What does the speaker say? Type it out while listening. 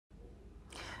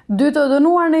Dy të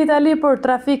dënuar në Itali për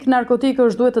trafik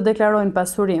narkotikësh duhet të deklarojnë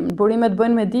pasurinë. Burimet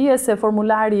bëjnë me dije se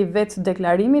formulari i vetë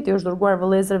deklarimit i është dërguar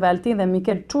vëllezërve Altin dhe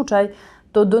Mikel Çuçaj,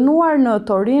 të dënuar në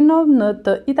Torino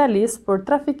të Italisë për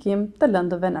trafikim të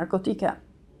lëndëve narkotike.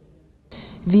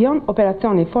 Vijon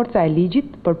operacioni Forca e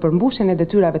Ligjit për përmbushjen e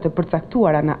detyrave të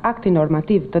përcaktuara në aktin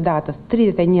normativ të datës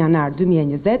 31 janar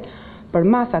 2020 për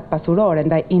masat pasurore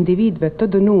ndaj individëve të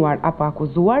dënuar apo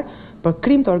akuzuar për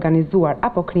krim të organizuar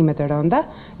apo krime të rënda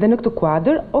dhe në këtë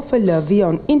kuadër OFL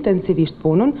vijon intensivisht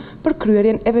punën për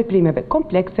kryerjen e veprimeve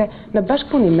komplekse në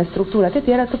bashkëpunim me strukturat e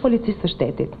tjera të policisë së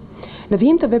shtetit. Në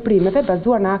vijim të veprimeve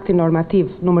bazuar në aktin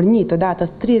normativ nr. 1 të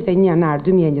datës 31 janar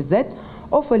 2020,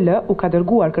 OFL u ka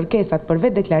dërguar kërkesat për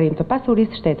vetë deklarim të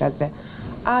pasurisë shtetrasve.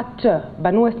 AC,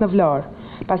 banues në Vlorë,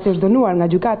 pasi është dënuar nga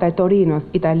gjykata e Torinos,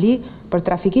 Itali, për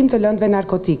trafikim të lëndëve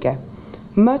narkotike.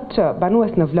 MC,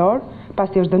 banues në Vlorë,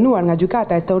 pasi është dënuar nga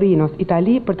gjykata e Torinos,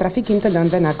 Itali, për trafikim të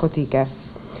lëndëve narkotike.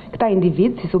 Këta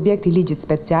individ, si subjekt i ligjit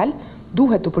special,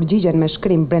 duhet të përgjigjen me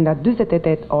shkrim brenda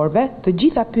 48 orëve të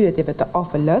gjitha pyetjeve të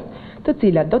OFL-s, të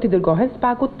cilat do t'i dërgohen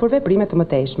SPAK-ut për veprime të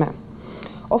mëtejshme.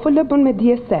 OFL bën me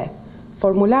dije se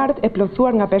formularët e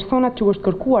plotësuar nga personat që është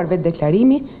kërkuar vetë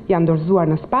deklarimi janë dorëzuar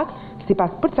në SPAK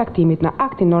sipas përcaktimit në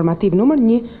aktin normativ nr.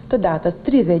 1 të datës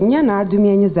 31 janar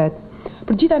 2020.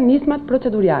 Për gjitha nismat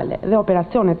procedurale dhe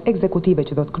operacionet ekzekutive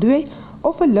që do të kryej,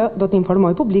 OFL do të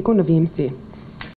informojë publikun në vijimsi.